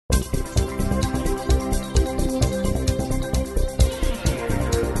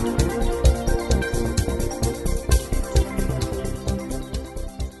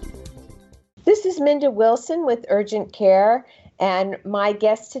Minda Wilson with Urgent Care, and my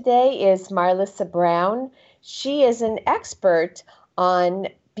guest today is Marlissa Brown. She is an expert on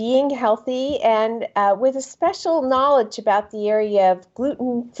being healthy and with a special knowledge about the area of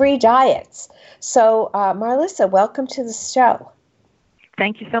gluten-free diets. So, Marlissa, welcome to the show.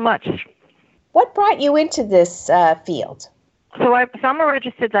 Thank you so much. What brought you into this field? So I'm a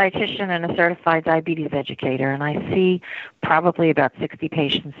registered dietitian and a certified diabetes educator, and I see probably about 60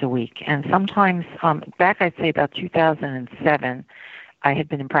 patients a week. And sometimes, back I'd say about 2007, I had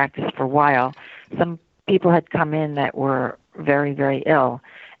been in practice for a while. Some people had come in that were very, very ill,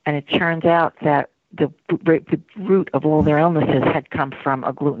 and it turns out that the root of all their illnesses had come from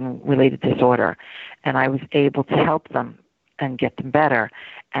a gluten-related disorder, and I was able to help them and get them better.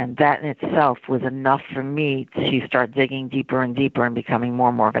 And that in itself was enough for me to start digging deeper and deeper and becoming more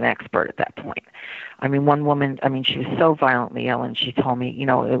and more of an expert at that point. I mean, one woman, she was so violently ill, and she told me, it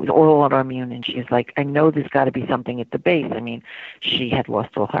was all autoimmune, and she was like, I know there's got to be something at the base. She had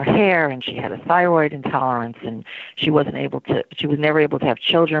lost all her hair, and she had a thyroid intolerance, and she was never able to have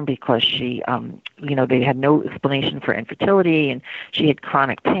children because she, they had no explanation for infertility, and she had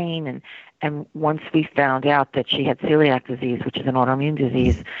chronic pain, and once we found out that she had celiac disease, which is an autoimmune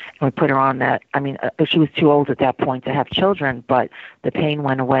disease, and we put her on that, she was too old at that point to have children, but the pain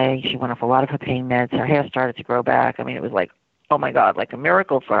went away. She went off a lot of her pain meds. Her hair started to grow back. It was like, oh my God, like a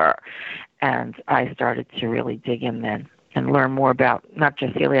miracle for her. And I started to really dig in then and learn more about not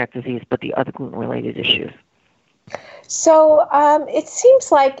just celiac disease, but the other gluten-related issues. So it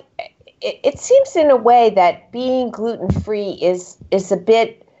seems in a way that being gluten-free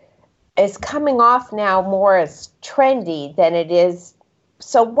is coming off now more as trendy than it is.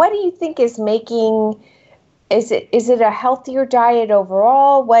 So what do you think is is it a healthier diet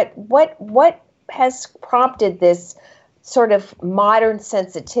overall? What has prompted this sort of modern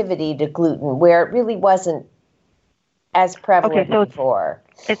sensitivity to gluten where it really wasn't as prevalent before?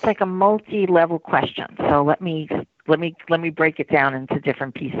 It's like a multi-level question. So let me break it down into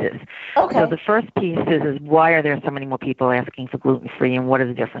different pieces. Okay. So the first piece is why are there so many more people asking for gluten-free, and what are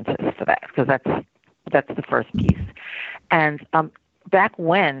the differences for that? Because that's the first piece. And back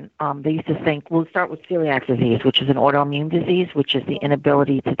when they used to think, we'll start with celiac disease, which is an autoimmune disease, which is the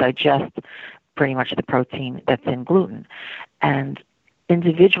inability to digest pretty much the protein that's in gluten. And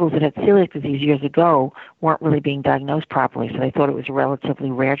individuals that had celiac disease years ago weren't really being diagnosed properly, so they thought it was a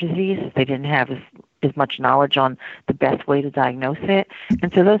relatively rare disease. They didn't have as much knowledge on the best way to diagnose it.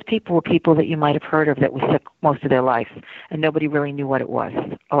 And so those people were people that you might have heard of that were sick most of their life, and nobody really knew what it was.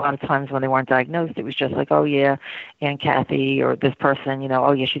 A lot of times when they weren't diagnosed, it was just like, oh yeah, Aunt Kathy or this person,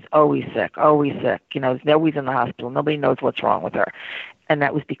 oh yeah, she's always sick, always sick. There's always in the hospital. Nobody knows what's wrong with her. And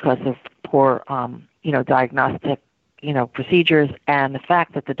that was because of poor, diagnostic procedures, and the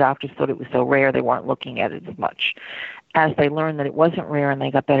fact that the doctors thought it was so rare, they weren't looking at it as much. As they learned that it wasn't rare and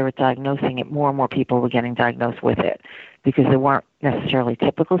they got better at diagnosing it, more and more people were getting diagnosed with it because they weren't necessarily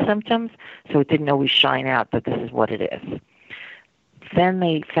typical symptoms, so it didn't always shine out that this is what it is. Then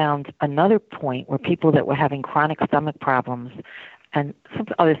they found another point where people that were having chronic stomach problems and some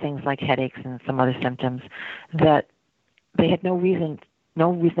other things like headaches and some other symptoms that they had no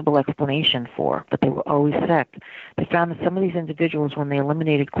reasonable explanation for, but they were always sick. They found that some of these individuals, when they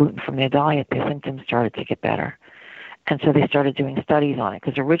eliminated gluten from their diet, their symptoms started to get better. And so they started doing studies on it,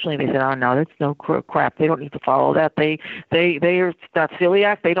 because originally they said, oh, no, that's no crap. They don't need to follow that. They are not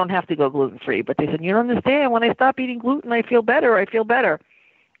celiac. They don't have to go gluten-free. But they said, you don't understand. When I stop eating gluten, I feel better.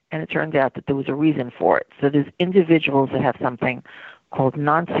 And it turned out that there was a reason for it. So there's individuals that have something called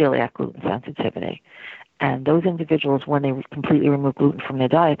non-celiac gluten sensitivity. And those individuals, when they completely remove gluten from their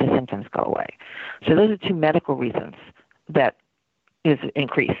diet, the symptoms go away. So those are two medical reasons that is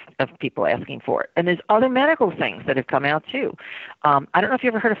increase of people asking for it. And there's other medical things that have come out too. I don't know if you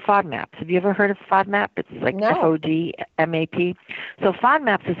ever heard of FODMAPs. Have you ever heard of FODMAP? It's like No. FODMAP. So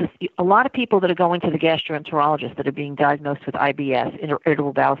FODMAPs is a lot of people that are going to the gastroenterologist that are being diagnosed with IBS,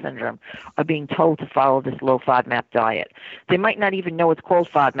 irritable bowel syndrome, are being told to follow this low FODMAP diet. They might not even know it's called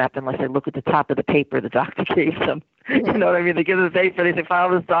FODMAP unless they look at the top of the paper the doctor gave them. You know what I mean? They give them the paper, they say,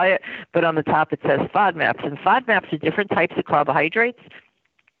 follow this diet, but on the top it says FODMAPs. And FODMAPs are different types of carbohydrates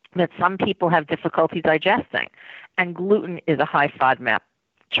that some people have difficulty digesting. And gluten is a high FODMAP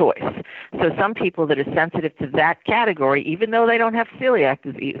choice. So some people that are sensitive to that category, even though they don't have celiac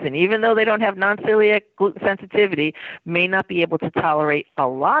disease and even though they don't have non-celiac gluten sensitivity, may not be able to tolerate a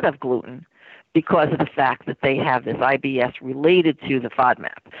lot of gluten, because of the fact that they have this IBS related to the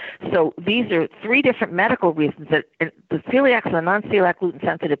FODMAP. So these are three different medical reasons that the celiac and the non-celiac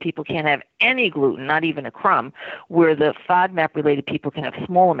gluten-sensitive people can't have any gluten, not even a crumb, where the FODMAP-related people can have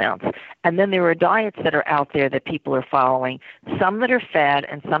small amounts. And then there are diets that are out there that people are following, some that are fad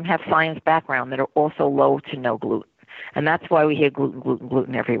and some have science background that are also low to no gluten. And that's why we hear gluten, gluten,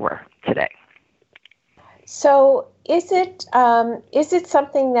 gluten everywhere today. So is it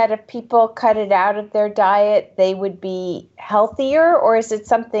something that if people cut it out of their diet, they would be healthier, or is it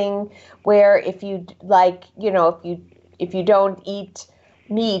something where if you if you don't eat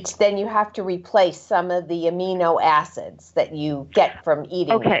meat, then you have to replace some of the amino acids that you get from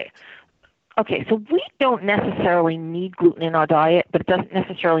eating meat? Okay, so we don't necessarily need gluten in our diet, but it doesn't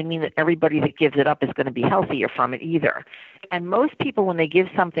necessarily mean that everybody that gives it up is going to be healthier from it either. And most people, when they give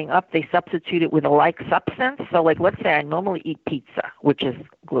something up, they substitute it with a like substance. So like, let's say I normally eat pizza, which is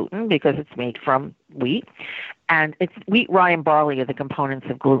gluten because it's made from wheat. And it's wheat, rye, and barley are the components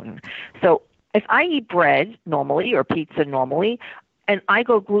of gluten. So if I eat bread normally or pizza normally, and I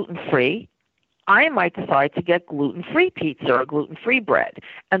go gluten-free, I might decide to get gluten-free pizza or gluten-free bread.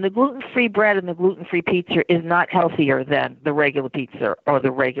 And the gluten-free bread and the gluten-free pizza is not healthier than the regular pizza or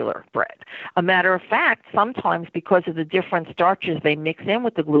the regular bread. A matter of fact, sometimes because of the different starches they mix in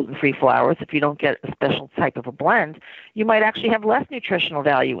with the gluten-free flours, if you don't get a special type of a blend, you might actually have less nutritional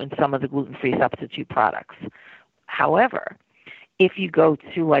value in some of the gluten-free substitute products. However, if you go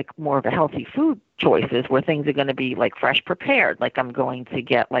to like more of a healthy food choices where things are going to be like fresh prepared, like I'm going to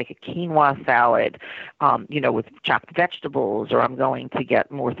get like a quinoa salad, with chopped vegetables, or I'm going to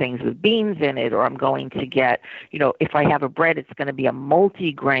get more things with beans in it, or I'm going to get, if I have a bread, it's going to be a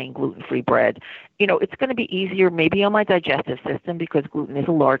multi-grain gluten-free bread. It's going to be easier maybe on my digestive system because gluten is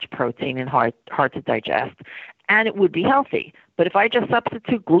a large protein and hard to digest, and it would be healthy. But if I just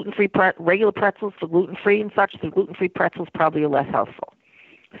substitute gluten-free regular pretzels for gluten-free and such, the gluten-free pretzels probably are less healthful.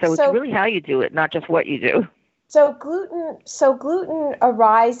 So it's really how you do it, not just what you do. So gluten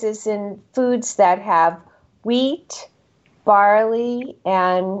arises in foods that have wheat, barley,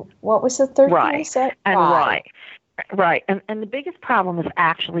 and what was the third thing you said? And rye. Right. And the biggest problem is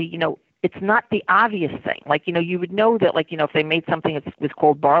actually, it's not the obvious thing. Like, you would know that, like, if they made something that was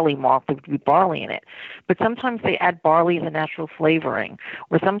called barley malt, there would be barley in it. But sometimes they add barley as a natural flavoring,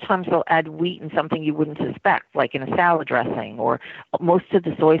 or sometimes they'll add wheat in something you wouldn't suspect, like in a salad dressing, or most of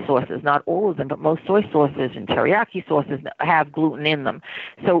the soy sauces, not all of them, but most soy sauces and teriyaki sauces have gluten in them.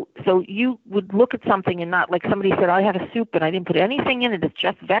 So you would look at something and not, like somebody said, I had a soup and I didn't put anything in it, it's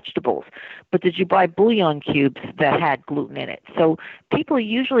just vegetables. But did you buy bouillon cubes that had gluten in it? So people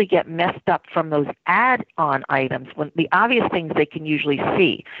usually get messed up from those add-on items when the obvious things they can usually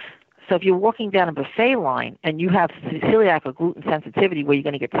see. So if you're walking down a buffet line and you have celiac or gluten sensitivity where you're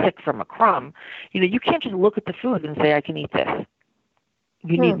going to get sick from a crumb, you can't just look at the food and say, I can eat this.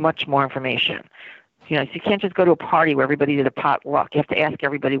 You need much more information. So you can't just go to a party where everybody did a potluck. You have to ask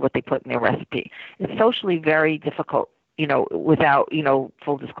everybody what they put in their recipe. It's socially very difficult, without,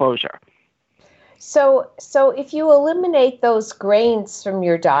 full disclosure. So if you eliminate those grains from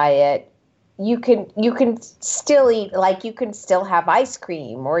your diet, you can still eat, like you can still have ice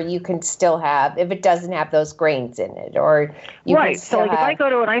cream, or you can still have, if it doesn't have those grains in it, or you can still have. So like if I go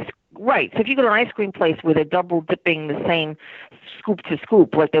to so if you go to an ice cream place where they're double dipping the same scoop to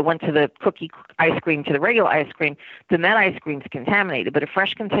scoop, like they went to the cookie ice cream to the regular ice cream, then that ice cream's contaminated. But a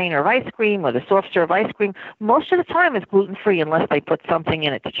fresh container of ice cream or the soft serve ice cream, most of the time is gluten-free unless they put something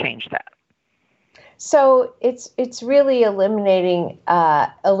in it to change that. So it's really eliminating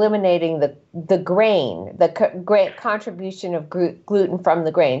the grain, the contribution of gluten from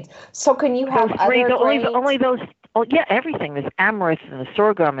the grains. So can you have other grains? Only those. Oh yeah, everything. There's amaranth and there's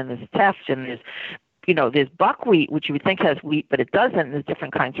sorghum and there's teff and there's buckwheat, which you would think has wheat, but it doesn't. There's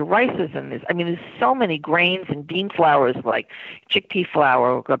different kinds of rices, and there's so many grains and bean flours like chickpea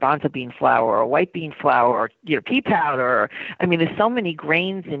flour or garbanzo bean flour or white bean flour or pea powder. There's so many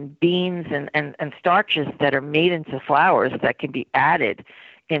grains and beans and starches that are made into flours that can be added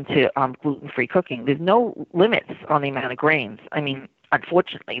into gluten-free cooking. There's no limits on the amount of grains.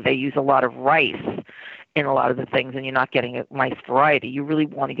 Unfortunately, they use a lot of rice in a lot of the things, and you're not getting a nice variety. You really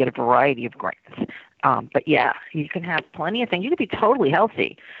want to get a variety of grains. But yeah, you can have plenty of things. You can be totally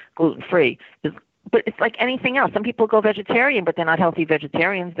healthy, gluten-free. But it's like anything else. Some people go vegetarian, but they're not healthy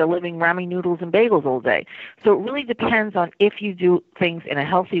vegetarians. They're living ramen noodles and bagels all day. So it really depends on if you do things in a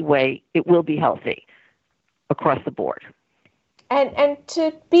healthy way, it will be healthy across the board. And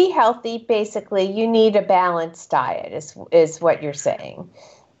to be healthy, basically, you need a balanced diet, is what you're saying.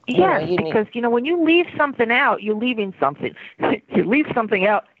 Yes, because, when you leave something out, you're leaving something. You leave something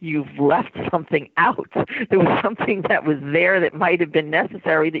out, you've left something out. There was something that was there that might have been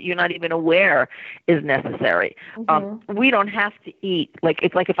necessary that you're not even aware is necessary. We don't have to eat.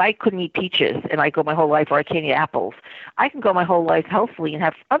 It's like if I couldn't eat peaches and I go my whole life, or I can't eat apples, I can go my whole life healthily and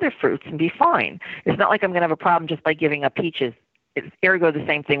have other fruits and be fine. It's not like I'm going to have a problem just by giving up peaches. It's ergo the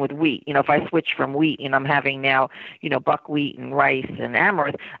same thing with wheat. If I switch from wheat and I'm having now, buckwheat and rice and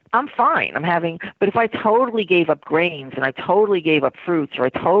amaranth, I'm fine. But if I totally gave up grains and I totally gave up fruits or I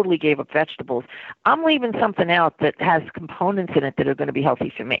totally gave up vegetables, I'm leaving something out that has components in it that are going to be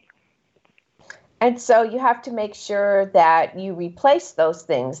healthy for me. And so you have to make sure that you replace those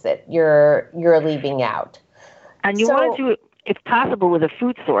things that you're leaving out. And you want to do it, if possible, with a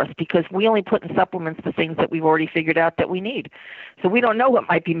food source, because we only put in supplements the things that we've already figured out that we need. So we don't know what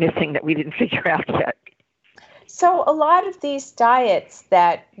might be missing that we didn't figure out yet. So a lot of these diets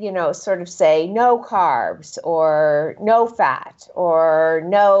that, sort of say no carbs or no fat or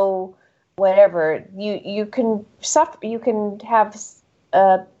no whatever, you can suffer, you can have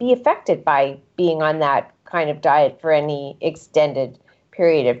be affected by being on that kind of diet for any extended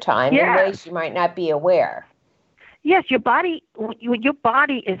period of time in ways you might not be aware. Yes, your body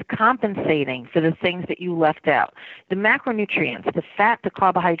is compensating for the things that you left out. The macronutrients, the fat, the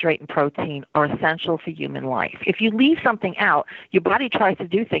carbohydrate, and protein are essential for human life. If you leave something out, your body tries to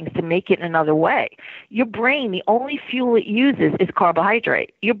do things to make it another way. Your brain, the only fuel it uses is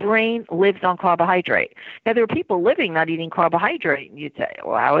carbohydrate. Your brain lives on carbohydrate. Now, there are people living not eating carbohydrate, and you'd say,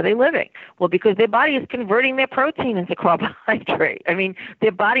 well, how are they living? Well, because their body is converting their protein into carbohydrate.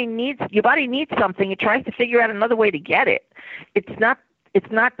 Your body needs something. It tries to figure out another way to get it. It's not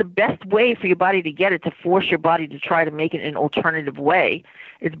the best way for your body to get it, to force your body to try to make it an alternative way.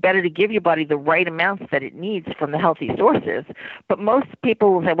 It's better to give your body the right amounts that it needs from the healthy sources. But most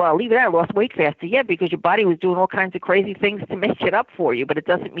people will say, well, leave it out, I lost weight faster. Yeah, because your body was doing all kinds of crazy things to make it up for you, but it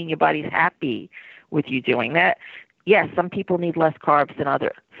doesn't mean your body's happy with you doing that. Yes, some people need less carbs than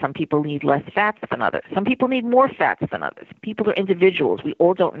others. Some people need less fats than others. Some people need more fats than others. People are individuals. We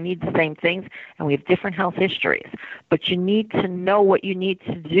all don't need the same things, and we have different health histories. But you need to know what you need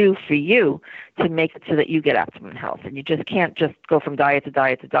to do for you to make it so that you get optimum health. And you just can't just go from diet to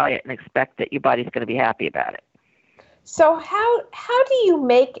diet to diet and expect that your body's going to be happy about it. So how do you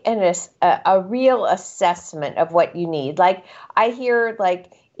make a real assessment of what you need? Like I hear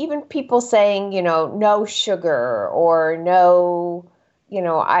even people saying, no sugar or no,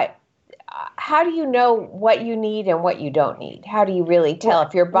 how do you know what you need and what you don't need? How do you really tell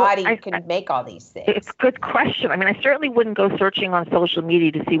if your body can make all these things? It's a good question. I certainly wouldn't go searching on social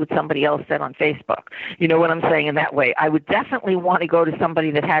media to see what somebody else said on Facebook. You know what I'm saying in that way? I would definitely want to go to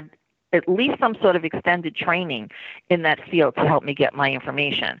somebody that had at least some sort of extended training in that field to help me get my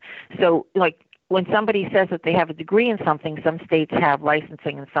information. So when somebody says that they have a degree in something, some states have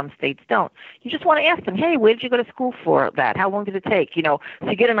licensing and some states don't. You just want to ask them, hey, where did you go to school for that? How long did it take? So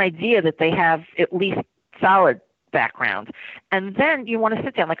you get an idea that they have at least solid background. And then you want to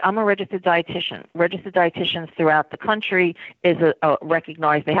sit down. I'm a registered dietitian. Registered dietitians throughout the country is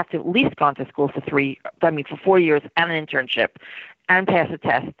recognized. They have to at least gone to school for 4 years and an internship and pass a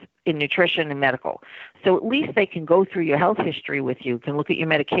test in nutrition and medical. So at least they can go through your health history with you, can look at your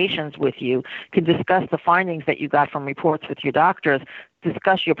medications with you, can discuss the findings that you got from reports with your doctors,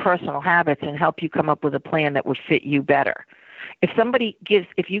 discuss your personal habits, and help you come up with a plan that would fit you better.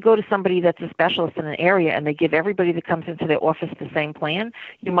 If you go to somebody that's a specialist in an area and they give everybody that comes into their office the same plan,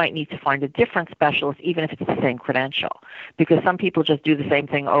 you might need to find a different specialist, even if it's the same credential, because some people just do the same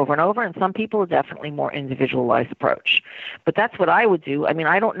thing over and over, and some people are definitely more individualized approach. But that's what I would do.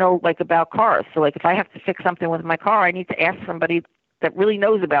 I don't know about cars. So if I have to fix something with my car, I need to ask somebody that really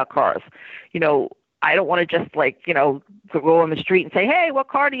knows about cars. I don't want to just go on the street and say, hey, what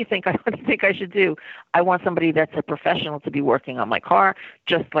car do you think I should do? I want somebody that's a professional to be working on my car.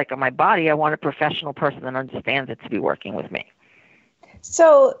 Just like on my body, I want a professional person that understands it to be working with me.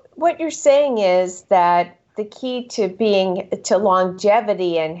 So what you're saying is that the key to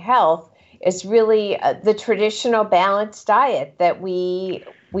longevity and health is really the traditional balanced diet that we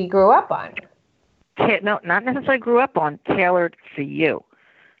grew up on. No, not necessarily grew up on, tailored for you.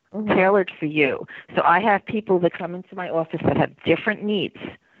 Mm-hmm. Tailored for you. So I have people that come into my office that have different needs,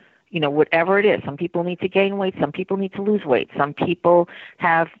 whatever it is. Some people need to gain weight. Some people need to lose weight. Some people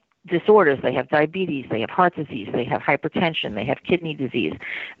have disorders. They have diabetes. They have heart disease. They have hypertension. They have kidney disease.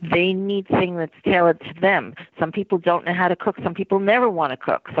 They need things that's tailored to them. Some people don't know how to cook. Some people never want to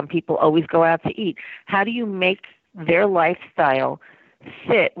cook. Some people always go out to eat. How do you make their lifestyle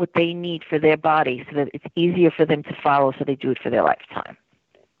fit what they need for their body so that it's easier for them to follow, so they do it for their lifetime?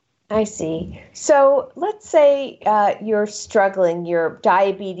 I see. So let's say you're struggling, your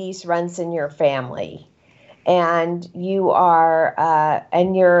diabetes runs in your family, and you're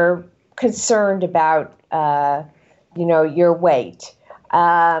concerned about your weight.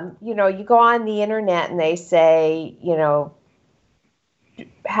 You go on the internet and they say,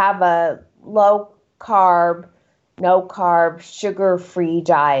 have a low carb, no carb, sugar free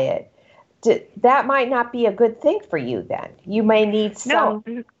diet. That might not be a good thing for you then. You may need some.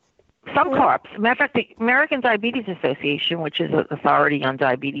 No, some carbs. Matter of fact, the American Diabetes Association, which is an authority on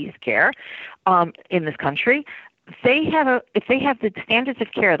diabetes care in this country, if they have the standards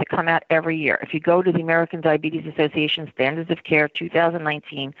of care that come out every year. If you go to the American Diabetes Association Standards of Care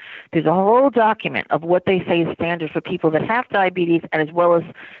 2019, there's a whole document of what they say is standard for people that have diabetes, and as well as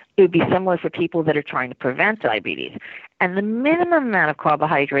it would be similar for people that are trying to prevent diabetes. And the minimum amount of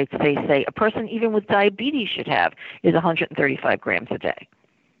carbohydrates they say a person even with diabetes should have is 135 grams a day.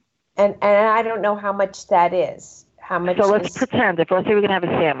 And I don't know how much that is. How much? So let's pretend if let's say we're going to have a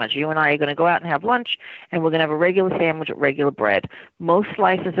sandwich. You and I are going to go out and have lunch, and we're going to have a regular sandwich with regular bread. Most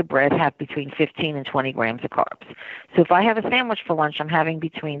slices of bread have between 15 and 20 grams of carbs. So if I have a sandwich for lunch, I'm having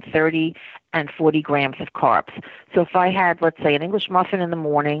between 30 and 40 grams of carbs. So if I had, let's say, an English muffin in the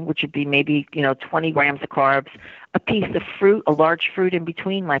morning, which would be maybe 20 grams of carbs, a piece of fruit, a large fruit in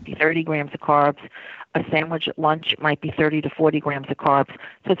between might be 30 grams of carbs. A sandwich at lunch might be 30 to 40 grams of carbs.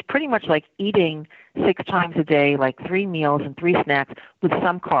 So it's pretty much like eating 6 times a day, like 3 meals and 3 snacks with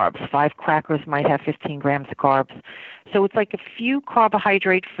some carbs. 5 crackers might have 15 grams of carbs. So it's like a few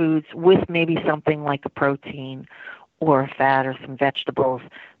carbohydrate foods with maybe something like a protein or a fat or some vegetables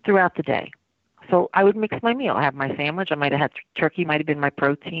throughout the day. So I would mix my meal. I have my sandwich. I might have had turkey, might have been my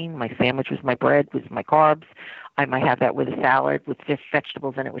protein. My sandwich was my bread, was my carbs. I might have that with a salad with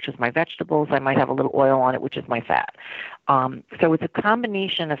vegetables in it, which is my vegetables. I might have a little oil on it, which is my fat. So it's a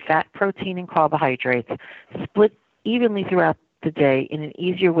combination of fat, protein, and carbohydrates split evenly throughout the day in an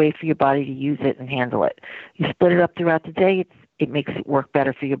easier way for your body to use it and handle it. You split it up throughout the day. It makes it work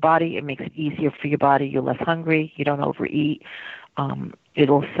better for your body. It makes it easier for your body. You're less hungry. You don't overeat. It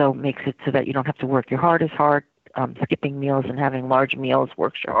also makes it so that you don't have to work your heart as hard. Skipping meals and having large meals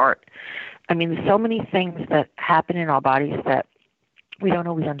works your heart. I mean, there's so many things that happen in our bodies that we don't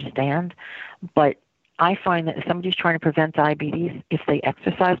always understand. But I find that if somebody's trying to prevent diabetes, if they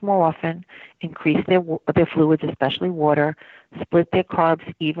exercise more often, increase their fluids, especially water, split their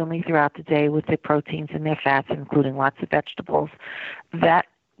carbs evenly throughout the day with their proteins and their fats, including lots of vegetables,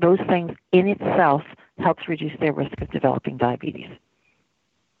 those things in itself helps reduce their risk of developing diabetes.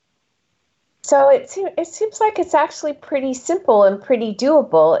 So it seems like it's actually pretty simple and pretty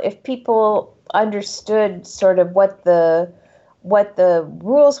doable if people understood sort of what the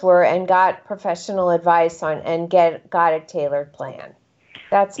rules were and got professional advice on and got a tailored plan.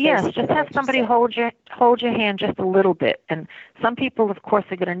 That's just have somebody hold your hand just a little bit. And some people, of course,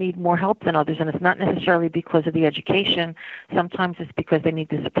 are going to need more help than others, and it's not necessarily because of the education. Sometimes it's because they need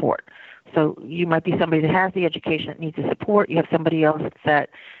the support. So you might be somebody that has the education that needs the support. You have somebody else that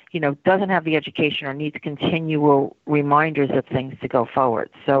doesn't have the education or needs continual reminders of things to go forward.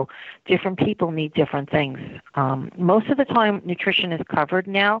 So different people need different things. Most of the time, nutrition is covered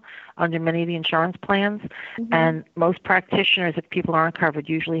now under many of the insurance plans, and most practitioners, if people aren't covered,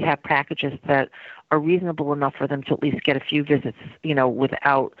 usually have packages that are reasonable enough for them to at least get a few visits,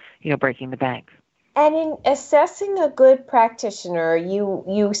 without, breaking the bank. And in assessing a good practitioner,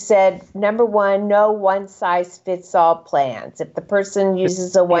 you said, number one, no one-size-fits-all plans. If the person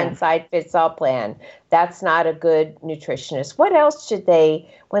uses a one-size-fits-all plan, that's not a good nutritionist. What else should they,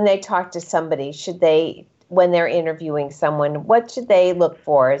 when they talk to somebody, when they're interviewing someone, what should they look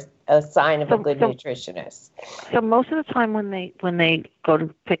for as a sign of a good nutritionist? So most of the time when they go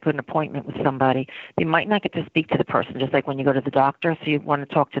to pick an appointment with somebody, they might not get to speak to the person, just like when you go to the doctor. So you want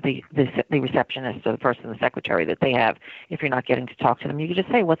to talk to the receptionist or the person, the secretary that they have. If you're not getting to talk to them, you can just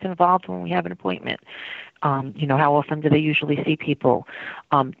say, what's involved when we have an appointment? How often do they usually see people?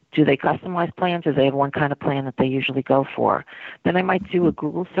 Do they customize plans, or do they have one kind of plan that they usually go for? Then I might do a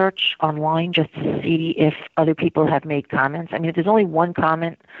Google search online just to see if other people have made comments. I mean, if there's only one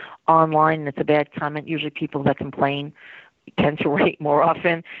comment online and it's a bad comment, usually people that complain tend to rate more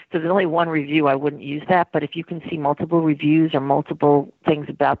often. So there's only one review, I wouldn't use that. But if you can see multiple reviews or multiple things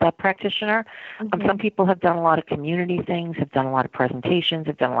about that practitioner, some people have done a lot of community things, have done a lot of presentations,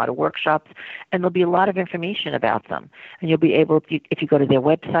 have done a lot of workshops, and there'll be a lot of information about them. And you'll be able to, if you go to their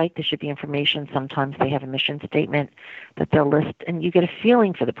website, there should be information. Sometimes they have a mission statement that they'll list, and you get a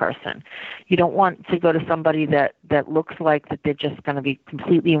feeling for the person. You don't want to go to somebody that looks like that they're just going to be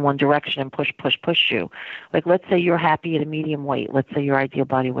completely in one direction and push you. Like, let's say you're happy at a medium weight. Let's say your ideal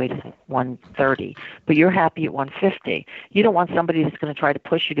body weight is 130, but you're happy at 150. You don't want somebody that's going to try to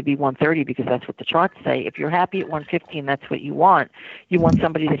push you to be 130 because that's what the charts say. If you're happy at 150 and that's what you want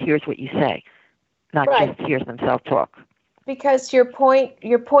somebody that hears what you say, not right. just hears themselves talk. Because your point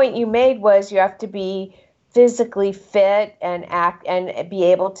you made was you have to be physically fit and act and be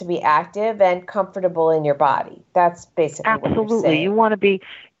able to be active and comfortable in your body. That's basically what you're saying.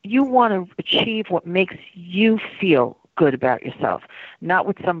 You want to achieve what makes you feel good about yourself, not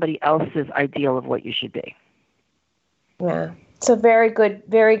what somebody else's ideal of what you should be. Yeah, it's a very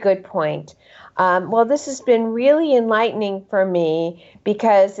good point. Well, this has been really enlightening for me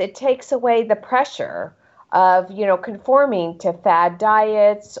because it takes away the pressure of, conforming to fad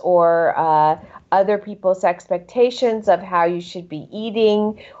diets or other people's expectations of how you should be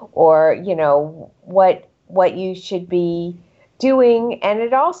eating or, what you should be doing. And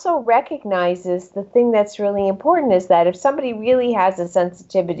it also recognizes the thing that's really important is that if somebody really has a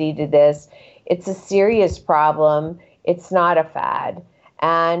sensitivity to this, it's a serious problem. It's not a fad.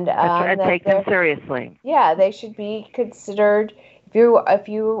 And take them seriously. Yeah, they should be considered. If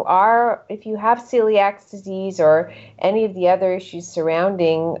you have celiac disease or any of the other issues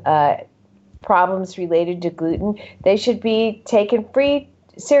surrounding problems related to gluten, they should be taken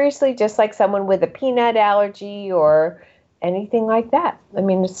seriously, just like someone with a peanut allergy or anything like that. I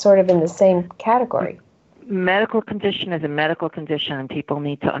mean, it's sort of in the same category. Medical condition is a medical condition, and people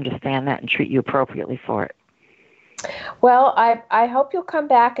need to understand that and treat you appropriately for it. Well, I hope you'll come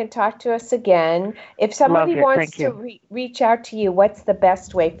back and talk to us again. If somebody wants to reach out to you, what's the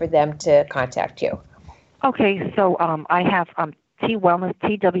best way for them to contact you? Okay, so I have TWellness,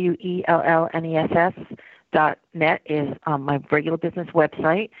 TWELLNESS.net is my regular business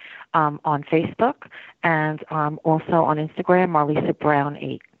website, on Facebook, and also on Instagram, Marlisa Brown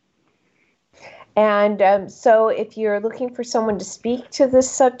 8. And so if you're looking for someone to speak to this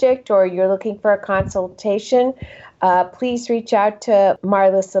subject or you're looking for a consultation, please reach out to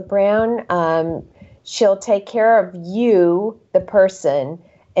Marlisa Brown. She'll take care of you, the person,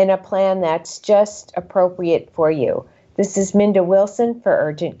 in a plan that's just appropriate for you. This is Minda Wilson for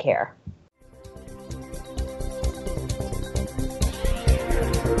Urgent Care.